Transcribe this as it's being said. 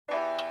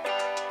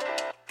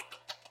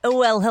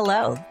Well,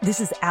 hello. This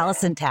is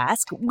Allison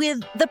Task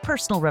with the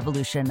Personal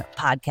Revolution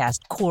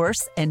podcast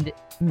course and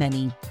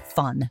many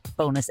fun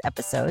bonus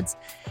episodes.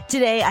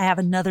 Today, I have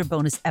another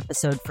bonus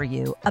episode for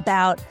you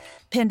about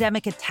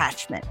pandemic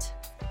attachment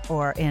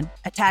or an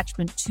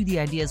attachment to the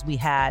ideas we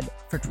had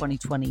for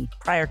 2020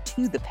 prior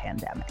to the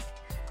pandemic.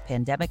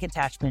 Pandemic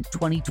attachment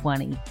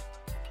 2020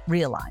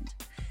 realigned.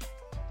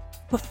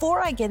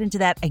 Before I get into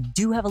that, I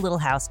do have a little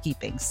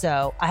housekeeping.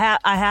 So I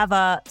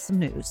have some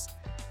news.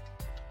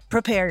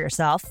 Prepare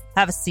yourself,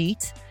 have a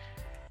seat.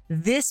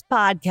 This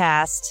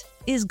podcast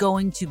is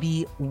going to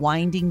be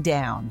winding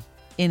down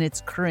in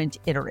its current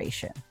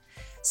iteration.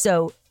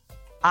 So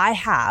I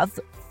have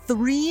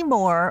 3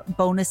 more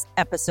bonus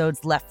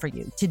episodes left for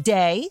you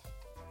today,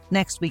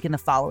 next week, and the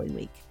following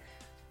week.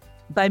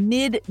 By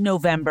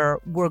mid-November,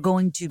 we're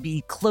going to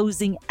be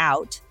closing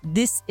out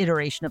this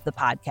iteration of the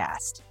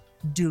podcast.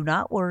 Do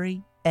not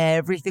worry.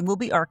 Everything will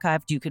be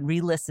archived. You can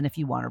re-listen if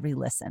you want to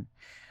re-listen.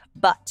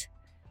 But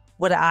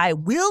what I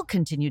will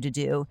continue to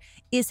do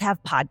is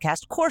have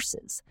podcast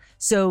courses.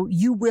 So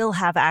you will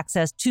have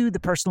access to the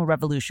Personal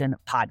Revolution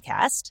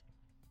podcast.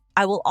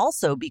 I will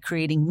also be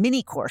creating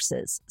mini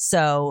courses.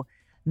 So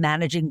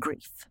managing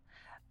grief,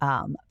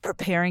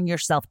 preparing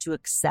yourself to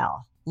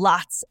excel.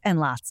 Lots and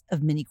lots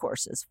of mini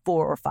courses,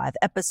 4 or 5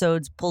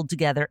 episodes pulled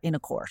together in a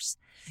course.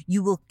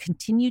 You will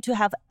continue to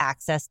have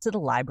access to the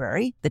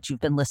library that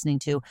you've been listening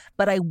to,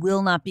 but I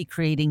will not be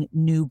creating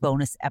new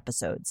bonus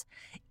episodes.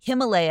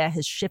 Himalaya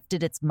has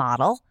shifted its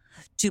model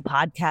to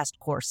podcast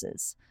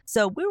courses.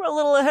 So we were a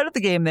little ahead of the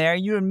game there.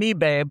 You and me,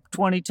 babe.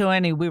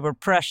 2020, we were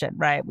prescient,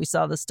 right? We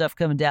saw this stuff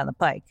coming down the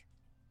pike.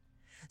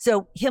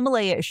 So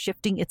Himalaya is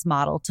shifting its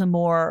model to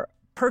more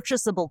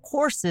purchasable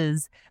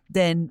courses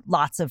than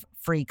lots of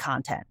free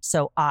content.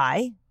 So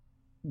I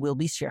will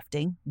be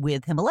shifting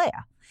with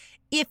Himalaya.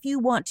 If you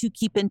want to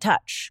keep in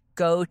touch,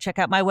 go check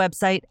out my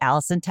website,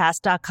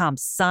 AllisonTask.com.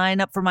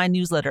 Sign up for my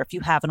newsletter if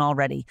you haven't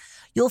already.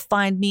 You'll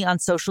find me on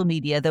social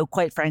media, though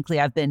quite frankly,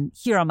 I've been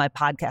here on my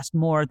podcast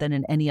more than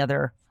in any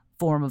other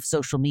form of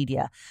social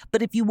media.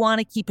 But if you want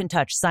to keep in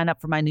touch, sign up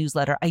for my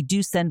newsletter. I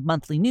do send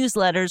monthly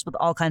newsletters with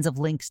all kinds of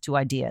links to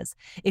ideas.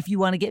 If you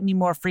want to get me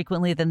more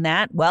frequently than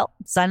that, well,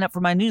 sign up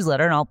for my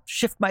newsletter and I'll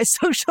shift my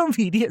social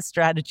media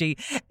strategy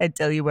and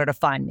tell you where to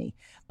find me.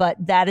 But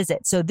that is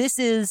it. So this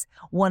is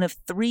one of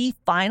 3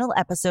 final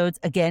episodes.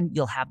 Again,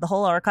 you'll have the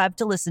whole archive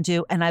to listen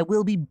to, and I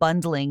will be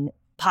bundling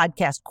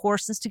podcast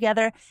courses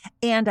together,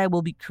 and I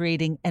will be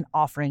creating and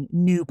offering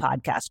new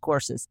podcast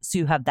courses. So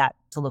you have that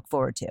to look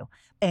forward to.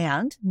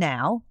 And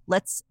now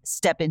let's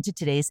step into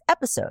today's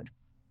episode.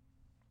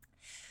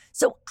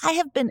 So I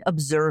have been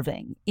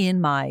observing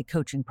in my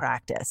coaching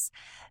practice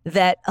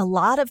that a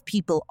lot of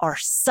people are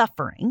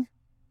suffering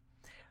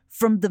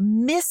from the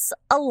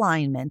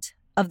misalignment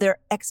of their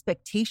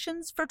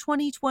expectations for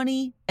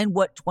 2020 and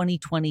what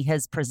 2020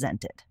 has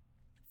presented.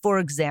 For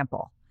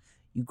example,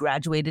 you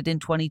graduated in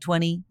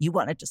 2020, you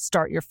wanted to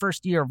start your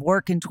first year of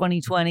work in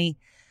 2020,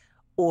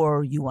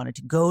 or you wanted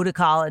to go to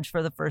college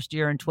for the first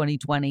year in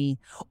 2020,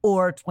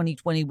 or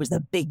 2020 was the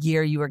big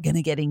year you were going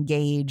to get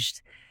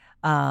engaged,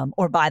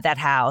 or buy that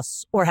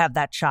house, or have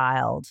that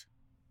child,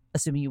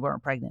 assuming you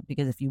weren't pregnant,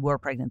 because if you were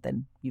pregnant,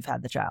 then you've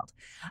had the child.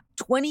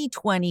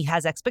 2020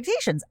 has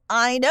expectations.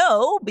 I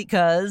know,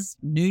 because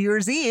New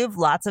Year's Eve,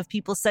 lots of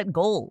people set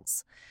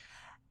goals.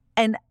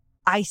 And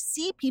I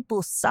see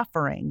people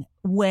suffering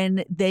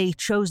when they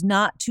chose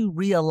not to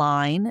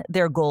realign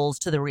their goals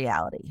to the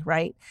reality,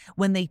 right?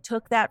 When they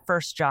took that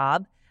first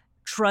job,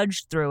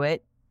 trudged through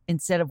it,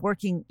 instead of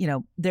working,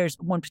 there's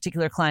one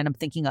particular client I'm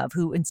thinking of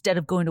who, instead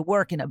of going to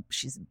work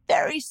she's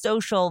very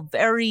social,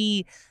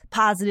 very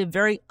positive,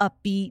 very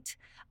upbeat,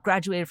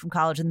 graduated from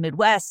college in the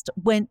Midwest,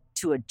 went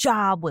to a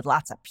job with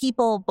lots of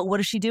people. But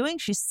what is she doing?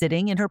 She's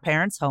sitting in her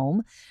parents'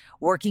 home,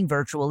 working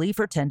virtually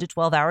for 10 to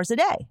 12 hours a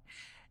day.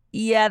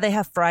 Yeah, they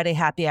have Friday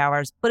happy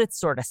hours, but it's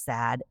sort of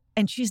sad.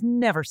 And she's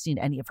never seen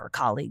any of her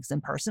colleagues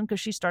in person because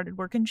she started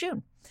work in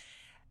June.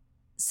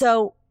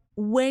 So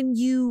when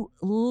you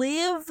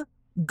live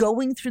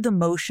going through the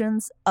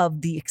motions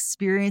of the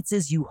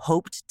experiences you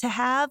hoped to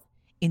have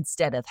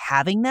instead of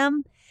having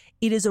them,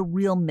 it is a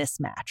real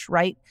mismatch,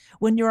 right?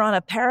 When you're on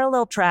a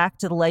parallel track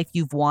to the life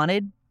you've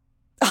wanted,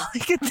 all I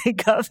can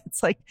think of,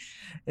 it's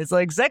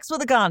like sex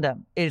with a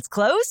condom. It's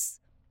close,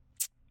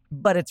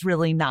 but it's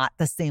really not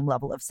the same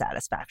level of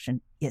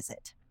satisfaction, is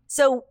it?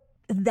 So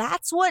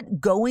that's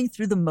what going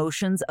through the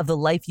motions of the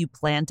life you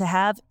plan to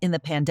have in the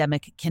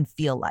pandemic can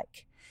feel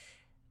like.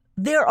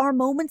 There are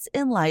moments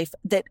in life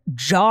that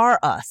jar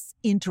us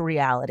into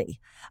reality.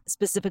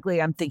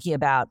 Specifically, I'm thinking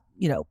about,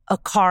 a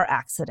car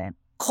accident,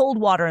 cold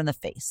water in the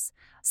face,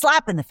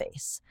 slap in the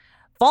face,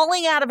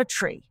 falling out of a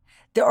tree.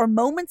 There are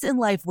moments in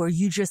life where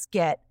you just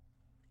get,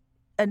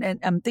 and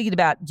I'm thinking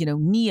about,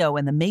 Neo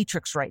and the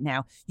Matrix right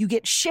now. You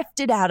get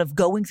shifted out of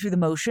going through the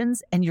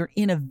motions and you're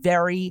in a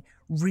very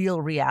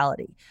real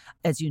reality.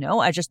 As you know,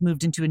 I just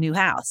moved into a new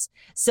house.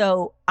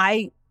 So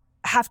I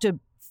have to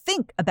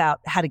think about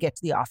how to get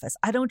to the office.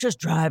 I don't just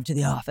drive to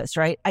the office,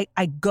 right?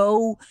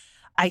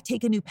 I I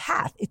take a new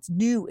path. It's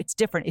new, it's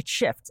different, it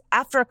shifts.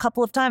 After a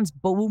couple of times,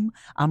 boom,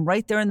 I'm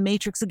right there in the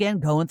matrix again,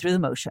 going through the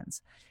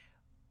motions.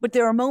 But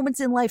there are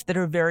moments in life that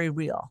are very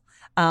real.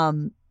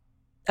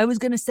 I was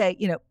going to say,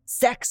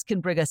 sex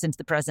can bring us into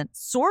the present,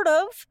 sort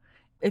of.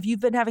 If you've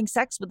been having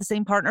sex with the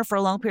same partner for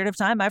a long period of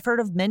time, I've heard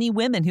of many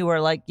women who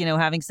are like,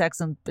 having sex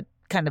and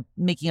kind of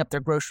making up their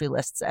grocery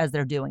lists as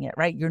they're doing it,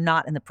 right? You're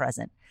not in the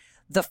present.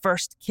 The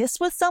first kiss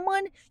with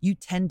someone, you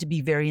tend to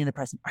be very in the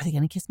present. Are they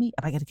going to kiss me?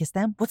 Am I going to kiss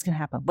them? What's going to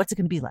happen? What's it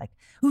going to be like?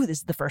 Ooh, this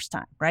is the first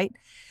time, right?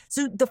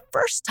 So the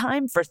first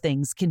time for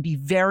things can be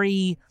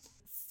very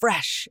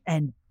fresh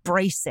and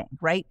bracing,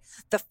 right?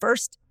 The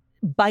first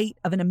bite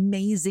of an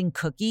amazing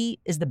cookie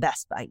is the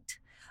best bite.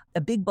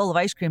 A big bowl of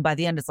ice cream, by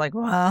the end, it's like,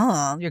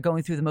 wow, you're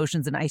going through the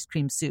motions in ice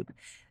cream soup.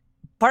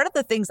 Part of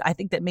the things I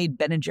think that made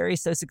Ben &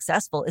 Jerry's so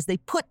successful is they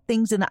put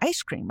things in the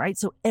ice cream, right?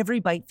 So every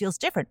bite feels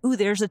different. Ooh,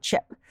 there's a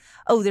chip.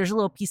 Oh, there's a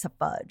little piece of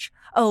fudge.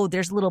 Oh,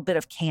 there's a little bit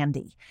of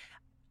candy.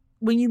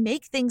 When you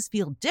make things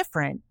feel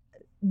different,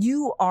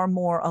 you are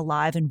more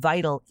alive and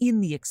vital in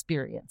the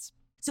experience.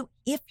 So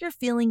if you're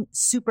feeling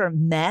super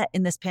meh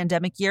in this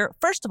pandemic year,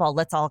 first of all,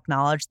 let's all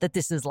acknowledge that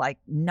this is like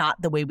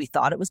not the way we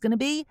thought it was going to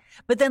be.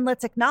 But then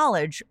let's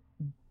acknowledge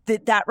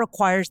that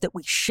requires that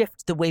we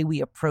shift the way we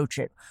approach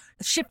it,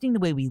 shifting the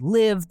way we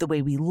live, the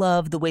way we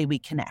love, the way we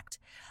connect.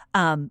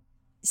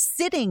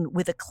 Sitting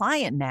with a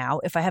client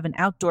now, if I have an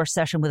outdoor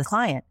session with a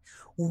client,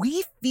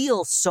 we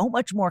feel so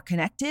much more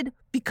connected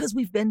because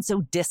we've been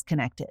so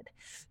disconnected.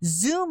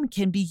 Zoom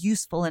can be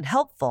useful and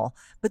helpful,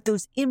 but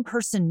those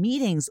in-person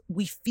meetings,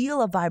 we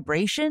feel a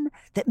vibration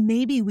that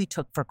maybe we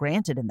took for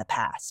granted in the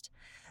past.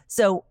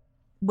 So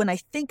when I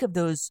think of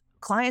those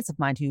clients of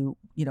mine who,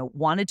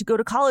 wanted to go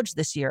to college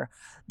this year,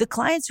 the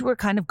clients who are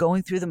kind of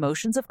going through the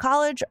motions of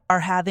college are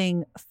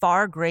having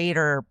far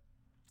greater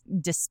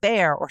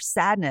despair or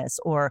sadness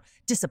or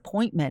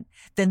disappointment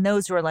than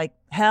those who are like,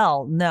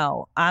 hell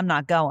no, I'm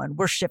not going.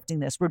 We're shifting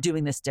this. We're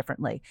doing this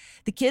differently.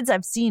 The kids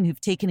I've seen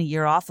who've taken a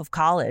year off of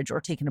college or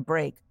taken a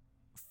break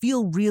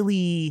feel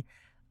really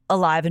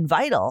alive and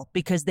vital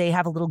because they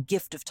have a little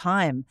gift of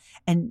time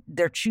and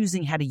they're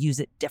choosing how to use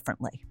it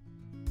differently.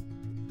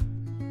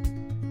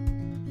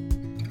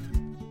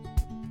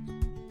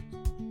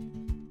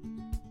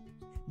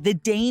 The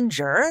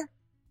danger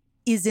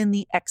is in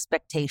the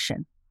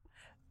expectation.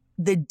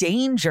 The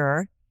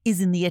danger is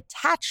in the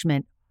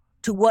attachment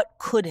to what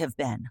could have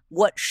been,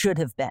 what should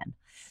have been.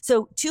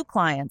 So 2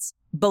 clients,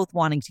 both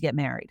wanting to get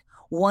married.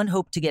 One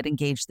hoped to get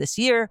engaged this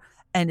year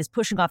and is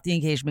pushing off the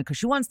engagement because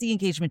she wants the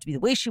engagement to be the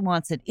way she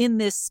wants it in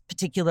this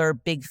particular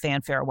big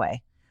fanfare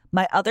way.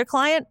 My other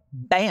client,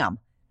 bam,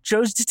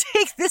 chose to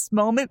take this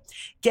moment,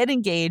 get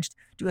engaged,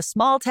 do a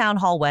small town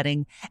hall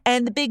wedding,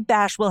 and the big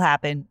bash will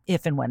happen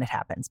if and when it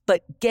happens.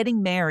 But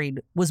getting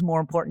married was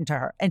more important to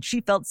her. And she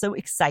felt so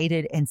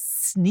excited and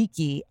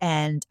sneaky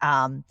and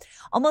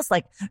almost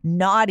like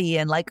naughty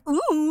and like,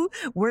 ooh,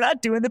 we're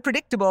not doing the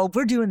predictable.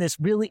 We're doing this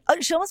really,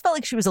 she almost felt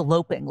like she was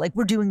eloping, like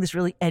we're doing this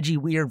really edgy,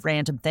 weird,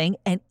 random thing.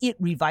 And it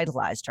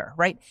revitalized her,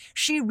 right?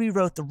 She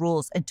rewrote the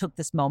rules and took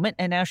this moment.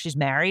 And now she's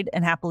married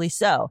and happily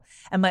so.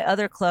 And my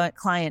other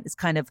client is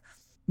kind of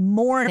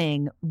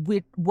mourning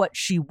with what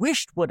she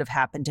wished would have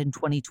happened in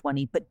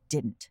 2020, but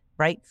didn't,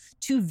 right?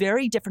 2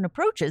 very different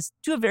approaches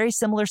to a very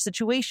similar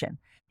situation.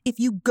 If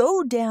you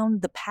go down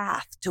the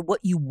path to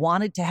what you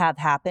wanted to have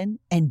happen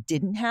and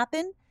didn't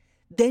happen,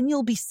 then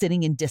you'll be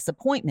sitting in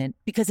disappointment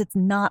because it's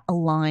not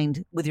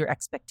aligned with your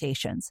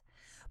expectations.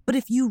 But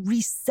if you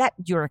reset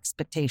your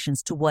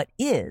expectations to what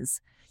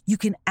is, you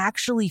can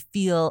actually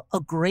feel a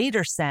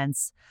greater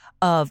sense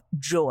of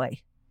joy.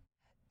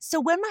 So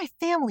when my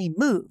family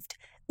moved,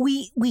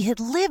 we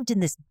had lived in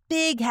this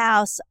big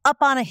house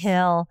up on a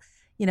hill,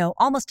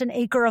 almost an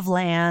acre of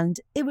land.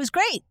 It was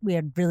great. We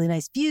had really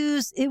nice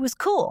views. It was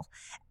cool.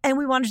 And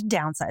we wanted to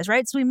downsize,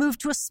 right? So we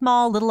moved to a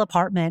small little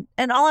apartment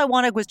and all I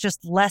wanted was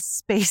just less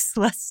space,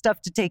 less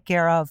stuff to take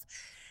care of.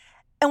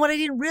 And what I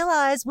didn't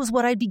realize was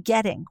what I'd be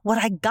getting.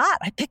 What I got,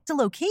 I picked a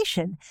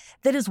location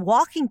that is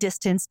walking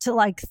distance to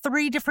like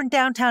 3 different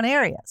downtown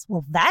areas.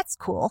 Well, that's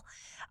cool.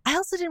 I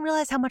also didn't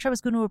realize how much I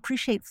was going to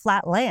appreciate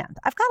flat land.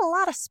 I've got a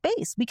lot of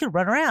space. We could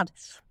run around.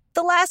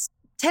 The last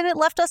tenant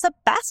left us a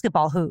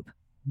basketball hoop.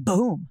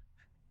 Boom.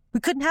 We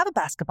couldn't have a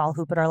basketball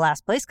hoop at our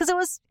last place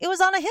because it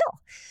was on a hill.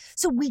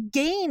 So we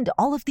gained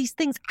all of these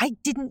things I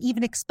didn't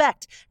even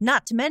expect.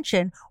 Not to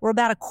mention, we're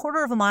about a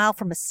quarter of a mile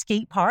from a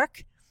skate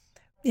park.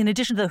 In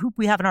addition to the hoop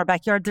we have in our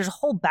backyard, there's a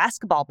whole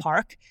basketball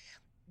park.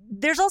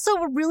 There's also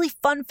a really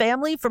fun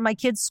family from my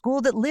kids'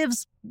 school that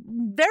lives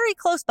very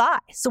close by.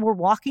 So we're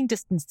walking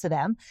distance to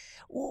them.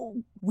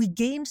 We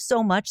gained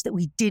so much that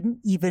we didn't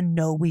even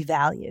know we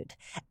valued.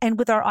 And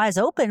with our eyes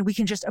open, we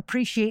can just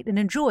appreciate and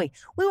enjoy.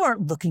 We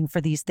weren't looking for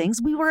these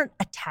things. We weren't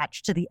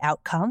attached to the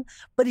outcome.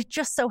 But it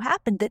just so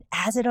happened that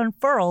as it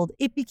unfurled,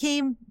 it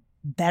became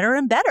better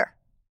and better.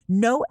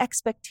 No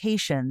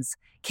expectations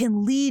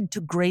can lead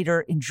to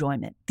greater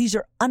enjoyment. These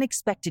are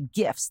unexpected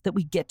gifts that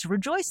we get to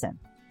rejoice in.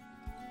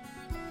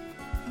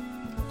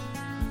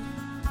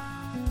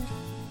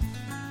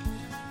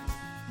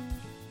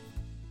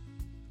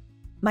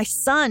 My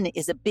son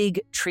is a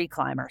big tree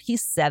climber.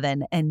 He's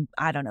 7, and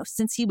I don't know,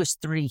 since he was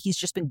 3, he's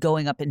just been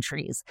going up in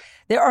trees.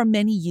 There are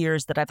many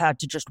years that I've had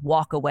to just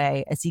walk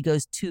away as he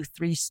goes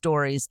 2-3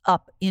 stories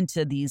up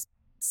into these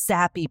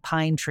sappy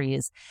pine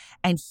trees,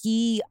 and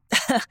he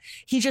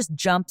he just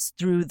jumps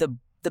through the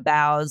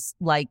boughs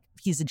like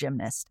he's a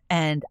gymnast.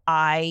 And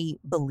I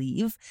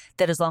believe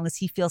that as long as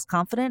he feels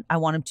confident, I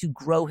want him to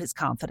grow his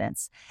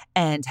confidence.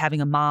 And having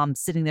a mom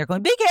sitting there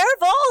going, "Be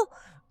careful,"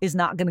 is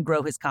not going to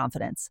grow his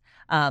confidence.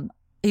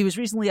 He was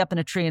recently up in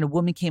a tree and a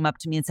woman came up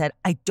to me and said,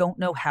 "I don't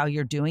know how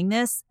you're doing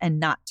this," and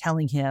not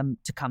telling him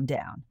to come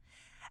down.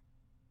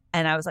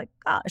 And I was like,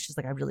 she's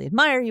like, "I really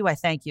admire you. I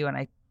thank you." And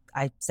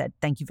I said,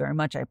 "Thank you very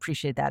much. I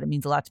appreciate that. It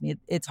means a lot to me.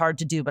 It's hard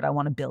to do, but I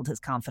want to build his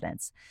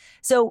confidence."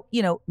 So,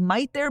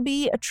 might there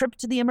be a trip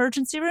to the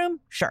emergency room?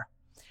 Sure.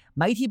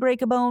 Might he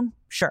break a bone?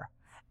 Sure.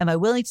 Am I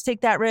willing to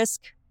take that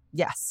risk?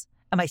 Yes.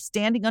 Am I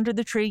standing under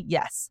the tree?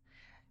 Yes.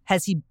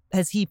 Has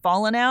he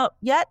fallen out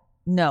yet?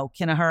 No.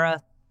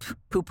 Kinahara,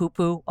 poo,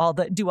 do all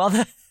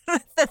the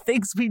the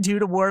things we do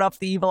to ward off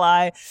the evil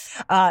eye.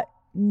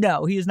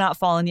 No, he has not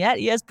fallen yet.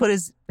 He has put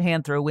his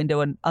hand through a window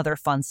and other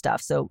fun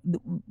stuff. So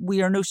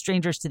we are no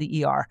strangers to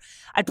the ER.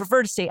 I'd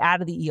prefer to stay out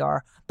of the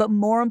ER, but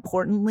more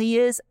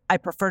importantly I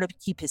prefer to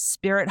keep his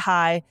spirit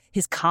high,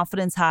 his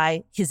confidence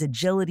high, his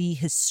agility,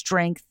 his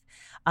strength,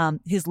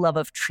 his love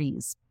of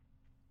trees.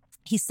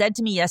 He said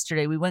to me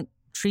yesterday, we went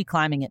tree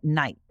climbing at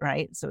night,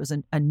 right? So it was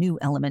a new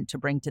element to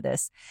bring to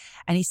this.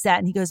 And he sat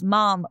and he goes,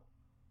 "Mom,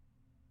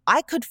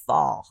 I could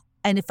fall.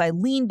 And if I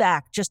lean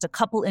back just a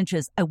couple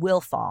inches, I will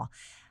fall.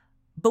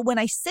 But when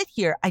I sit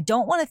here, I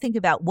don't want to think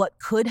about what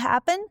could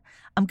happen.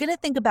 I'm going to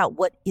think about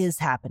what is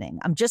happening.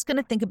 I'm just going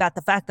to think about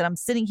the fact that I'm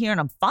sitting here and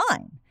I'm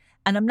fine.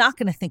 And I'm not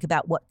going to think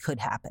about what could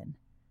happen."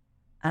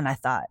 And I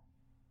thought,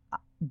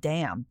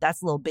 damn,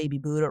 that's little baby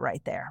Buddha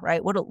right there,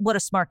 right? What a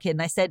smart kid.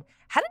 And I said,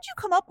 "How did you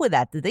come up with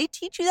that? Did they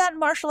teach you that in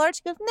martial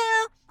arts?" He goes,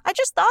 "No, I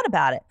just thought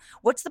about it.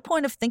 What's the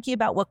point of thinking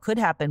about what could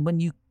happen when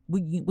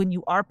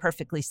you are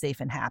perfectly safe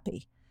and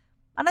happy?"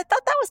 And I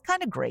thought that was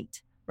kind of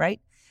great,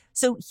 right?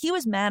 So he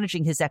was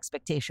managing his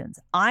expectations.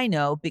 I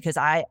know because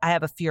I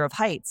have a fear of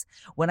heights.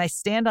 When I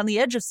stand on the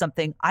edge of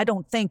something, I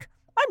don't think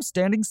I'm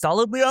standing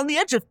solidly on the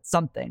edge of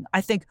something.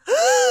 I think,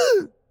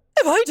 if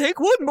I take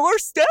one more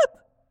step,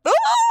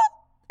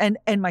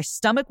 and my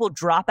stomach will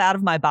drop out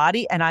of my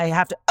body and I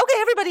have to,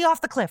 okay, everybody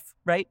off the cliff,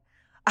 right?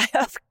 I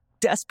have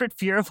desperate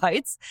fear of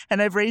heights,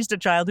 and I've raised a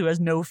child who has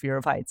no fear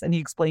of heights, and he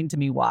explained to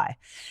me why.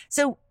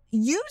 So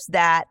use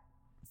that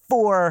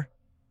for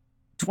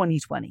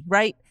 2020,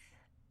 right?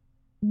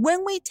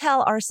 When we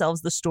tell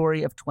ourselves the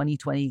story of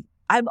 2020,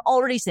 I'm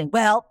already saying,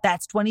 well,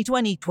 that's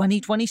 2020.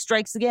 2020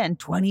 strikes again.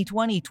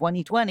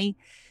 2020.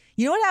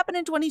 You know what happened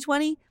in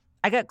 2020?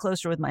 I got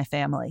closer with my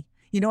family.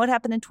 You know what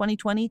happened in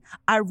 2020?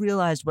 I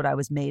realized what I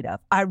was made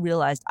of. I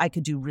realized I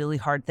could do really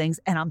hard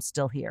things, and I'm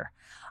still here.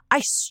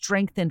 I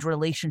strengthened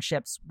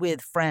relationships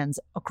with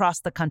friends across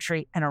the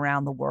country and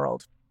around the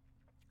world.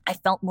 I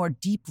felt more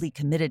deeply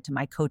committed to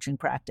my coaching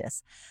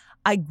practice.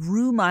 I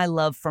grew my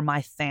love for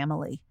my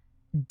family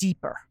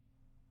deeper.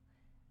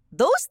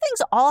 Those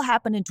things all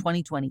happened in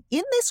 2020.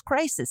 In this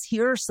crisis,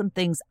 here are some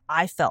things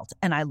I felt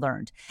and I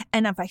learned.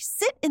 And if I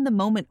sit in the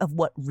moment of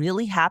what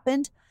really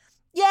happened,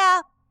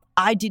 yeah,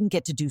 I didn't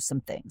get to do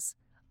some things.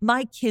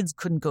 My kids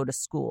couldn't go to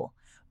school,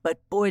 but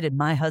boy, did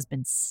my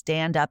husband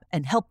stand up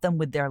and help them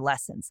with their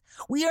lessons.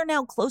 We are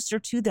now closer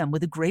to them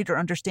with a greater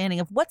understanding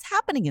of what's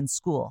happening in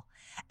school.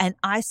 And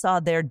I saw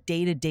their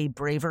day-to-day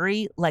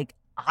bravery like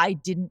I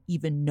didn't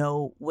even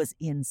know was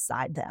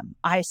inside them.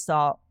 I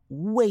saw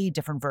way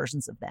different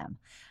versions of them.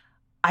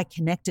 I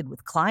connected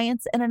with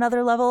clients at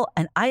another level,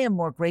 and I am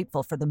more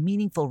grateful for the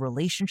meaningful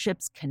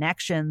relationships,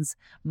 connections,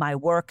 my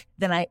work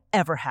than I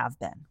ever have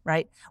been,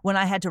 right? When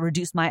I had to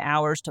reduce my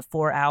hours to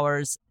 4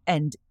 hours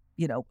and,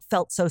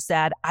 felt so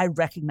sad, I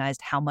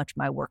recognized how much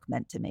my work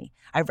meant to me.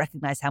 I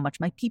recognized how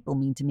much my people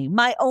mean to me.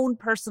 My own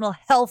personal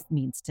health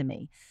means to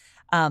me.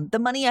 The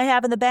money I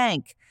have in the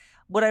bank,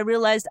 what I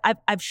realized,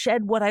 I've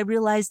shed what I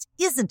realized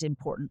isn't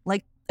important,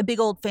 like a big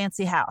old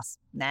fancy house.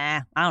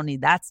 Nah, I don't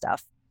need that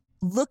stuff.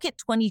 Look at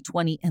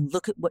 2020 and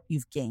look at what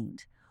you've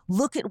gained.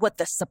 Look at what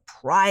the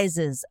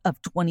surprises of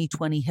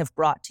 2020 have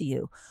brought to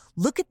you.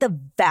 Look at the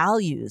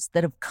values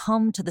that have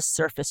come to the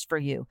surface for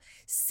you.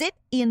 Sit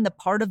in the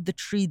part of the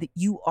tree that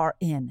you are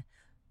in.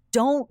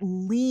 Don't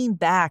lean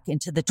back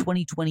into the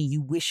 2020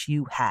 you wish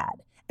you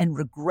had and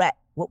regret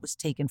what was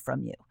taken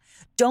from you.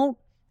 Don't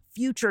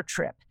future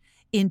trip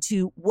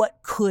into what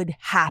could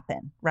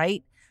happen,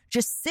 right?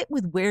 Just sit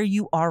with where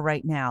you are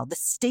right now, the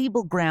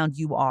stable ground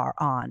you are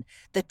on,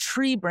 the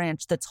tree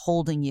branch that's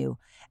holding you,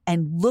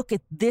 and look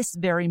at this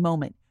very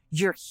moment.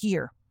 You're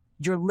here.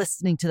 You're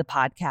listening to the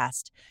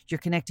podcast. You're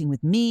connecting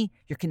with me.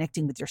 You're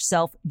connecting with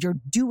yourself. You're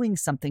doing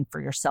something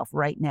for yourself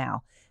right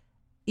now.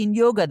 In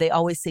yoga, they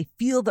always say,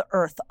 feel the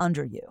earth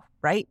under you,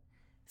 right?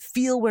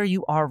 Feel where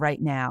you are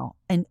right now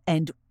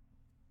and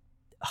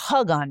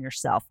hug on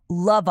yourself,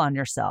 love on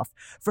yourself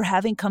for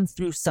having come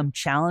through some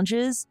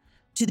challenges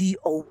to the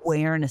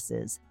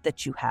awarenesses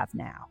that you have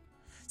now.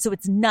 So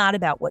it's not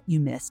about what you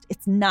missed.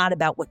 It's not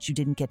about what you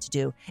didn't get to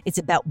do. It's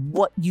about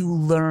what you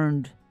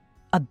learned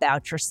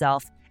about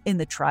yourself in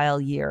the trial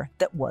year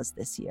that was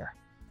this year.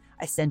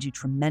 I send you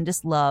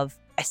tremendous love.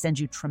 I send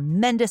you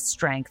tremendous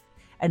strength.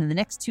 And in the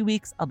next 2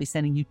 weeks, I'll be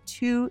sending you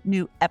 2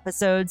 new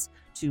episodes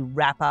to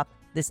wrap up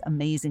this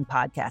amazing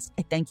podcast.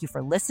 I thank you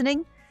for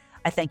listening.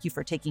 I thank you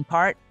for taking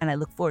part, and I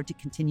look forward to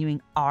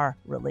continuing our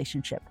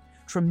relationship.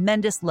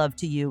 Tremendous love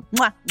to you.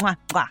 Mwah, mwah,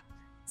 mwah.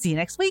 See you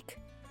next week.